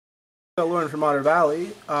Lauren from Otter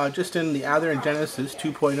Valley, just in the Athearn Genesis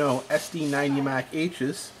 2.0 SD90Mac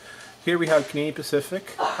H's. Here we have Canadian Pacific.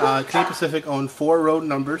 Canadian Pacific owned 4 road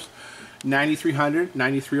numbers: 9300,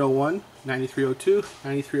 9301, 9302,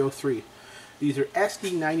 9303. These are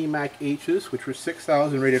SD90Mac H's, which were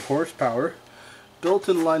 6,000 rated horsepower, built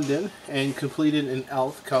in London and completed in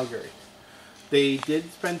Elth, Calgary. They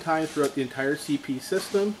did spend time throughout the entire CP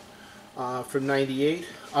system, from 98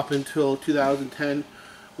 up until 2010,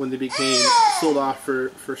 when they became sold off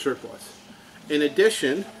for surplus. In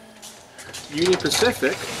addition, Union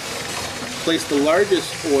Pacific placed the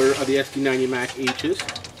largest order of the SD90Mac H's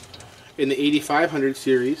in the 8500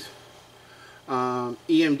 series.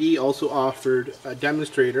 EMD also offered a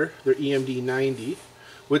demonstrator, their EMD90,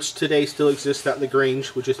 which today still exists at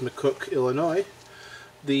LaGrange, which is McCook, Illinois.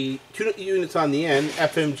 The two units on the end,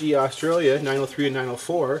 FMG Australia 903 and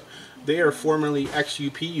 904, they are formerly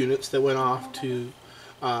XUP units that went off to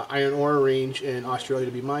iron ore range in Australia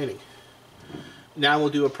to be mining. Now we'll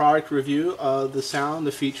do a product review of the sound,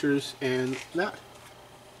 the features, and that.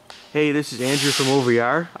 Hey, this is Andrew from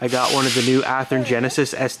Reivew. I got one of the new Athearn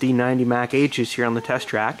Genesis SD90Mac H's here on the test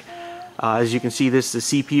track. As you can see, this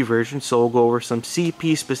is the CP version, so we'll go over some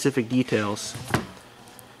CP specific details.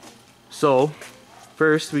 So,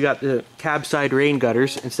 first we got the cab side rain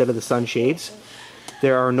gutters instead of the sunshades.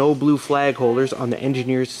 There are no blue flag holders on the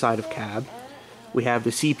engineer's side of cab. We have the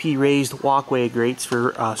CP raised walkway grates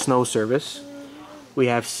for snow service. We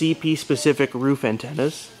have CP specific roof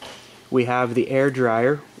antennas. We have the air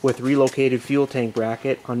dryer with relocated fuel tank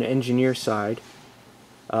bracket on the engineer's side.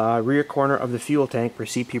 Rear corner of the fuel tank for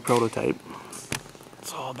CP prototype.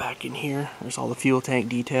 It's all back in here. There's all the fuel tank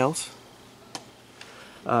details.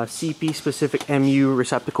 CP specific MU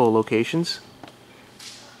receptacle locations.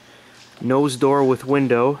 Nose door with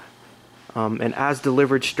window. And as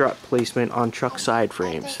delivered strut placement on truck side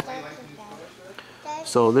frames.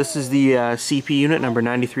 So this is the CP unit number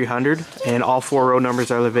 9300, and all 4 row numbers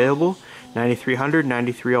are available: 9300,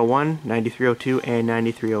 9301, 9302, and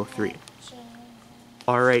 9303.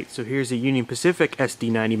 Alright, so here's a Union Pacific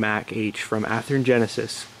SD90Mac H from Athearn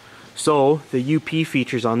Genesis. So the UP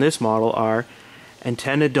features on this model are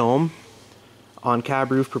antenna dome on cab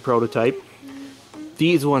roof per prototype.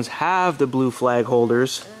 These ones have the blue flag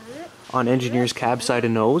holders on engineer's cab side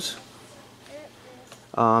and nose.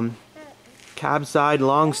 Cab side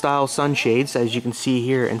long style sunshades, as you can see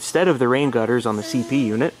here, instead of the rain gutters on the CP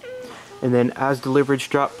unit. And then as delivered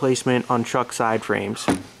strut placement on truck side frames.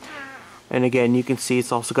 And again, you can see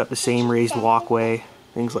it's also got the same raised walkway,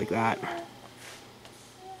 things like that.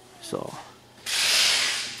 So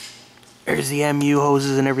there's the MU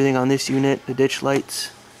hoses and everything on this unit, the ditch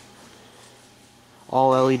lights. All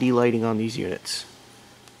LED lighting on these units.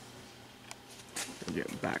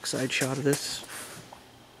 Backside shot of this.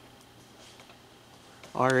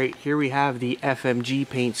 Alright, here we have the FMG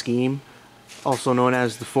paint scheme, also known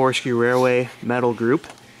as the Forestry Railway Metal Group.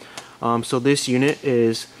 So this unit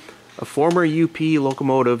is a former UP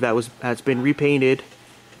locomotive that's been repainted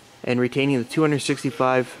and retaining the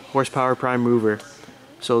 265 horsepower prime mover.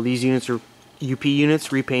 So these units are UP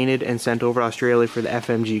units repainted and sent over to Australia for the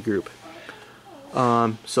FMG group.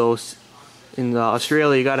 So in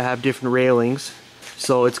Australia you gotta have different railings.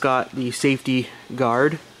 So it's got the safety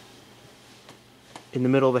guard in the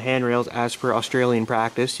middle of the handrails as per Australian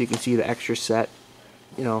practice. You can see the extra set,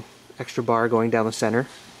 extra bar going down the center.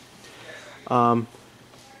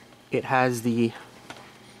 It has the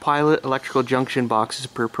pilot electrical junction boxes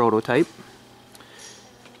per prototype.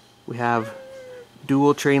 We have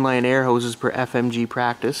dual train line air hoses per FMG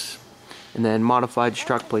practice, and then modified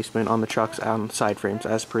strut placement on the trucks on side frames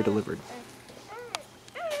as per delivered.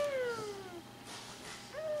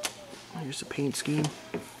 Here's the paint scheme.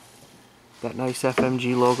 That nice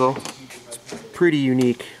FMG logo. It's pretty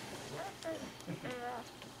unique.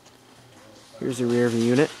 Here's the rear of the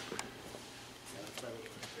unit.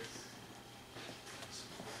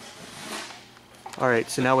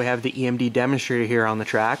 Alright, so now we have the EMD demonstrator here on the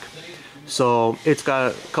track. So it's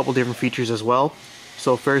got a couple different features as well.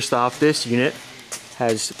 So first off, this unit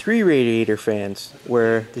has 3 radiator fans,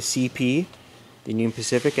 where the CP, the Union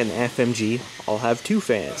Pacific, and the FMG all have 2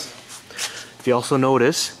 fans. If you also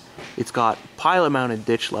notice, it's got pilot mounted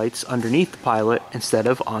ditch lights underneath the pilot instead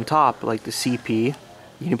of on top like the CP,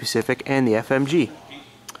 Union Pacific, and the FMG.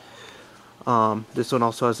 This one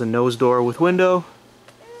also has a nose door with window,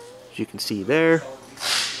 as you can see there.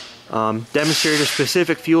 Demonstrator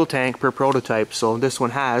specific fuel tank per prototype, so this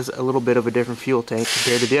one has a little bit of a different fuel tank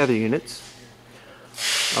compared to the other units.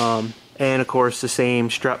 And of course the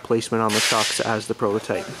same strut placement on the trucks as the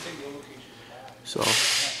prototype. So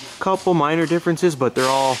couple minor differences, but they're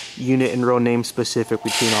all unit and row name specific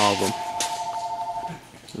between all of them.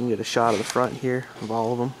 You can get a shot of the front here of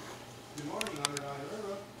all of them.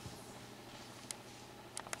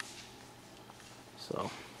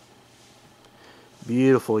 So,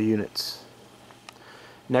 beautiful units.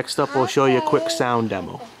 Next up, we'll show you a quick sound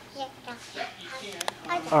demo.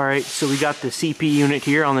 Alright, so we got the CP unit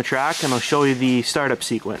here on the track, and I'll show you the startup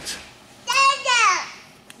sequence.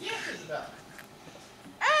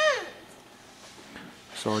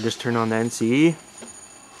 So I'll just turn on the NCE.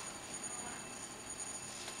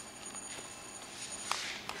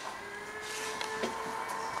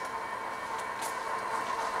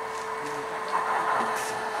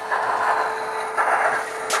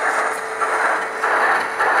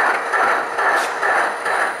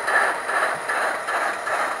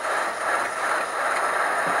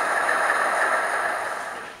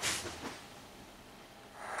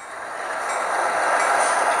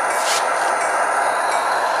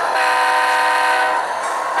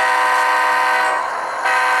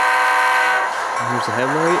 Here's the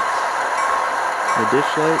headlight, the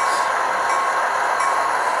dish lights.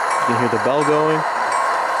 You can hear the bell going.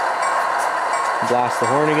 Blast the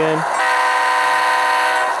horn again.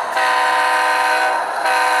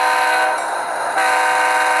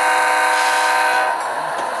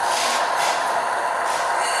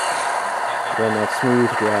 Run that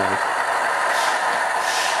smooth drive.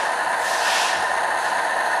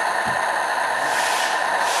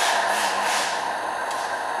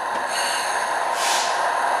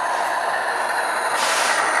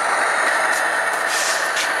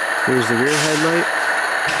 Here's the rear headlight.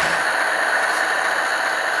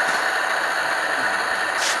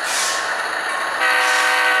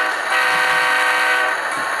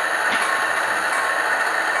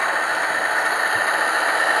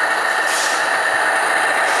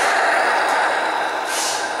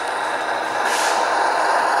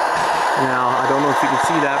 Now, I don't know if you can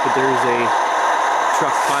see that, but there is a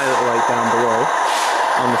truck pilot light down below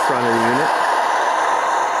on the front of the unit.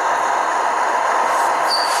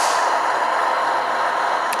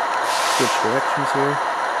 Switch directions here.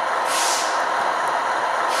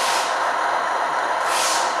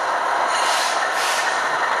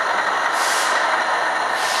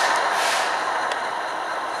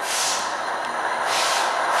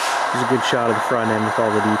 There's a good shot of the front end with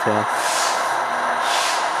all the detail.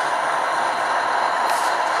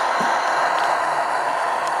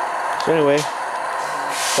 So anyway,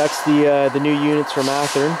 that's the new units from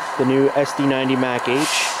Athearn, the new SD90Mac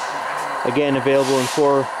H. Again, available in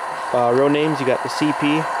 4 row names. You got the CP,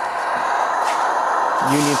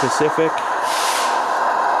 Union Pacific,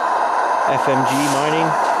 FMG Mining,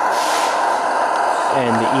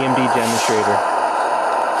 and the EMD Demonstrator.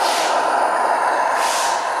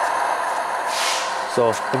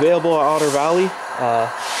 So available at Otter Valley.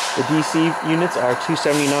 The DC units are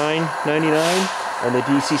 $279.99 and the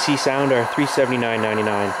DCC sound are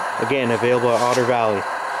 $379.99. Again, available at Otter Valley.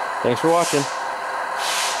 Thanks for watching.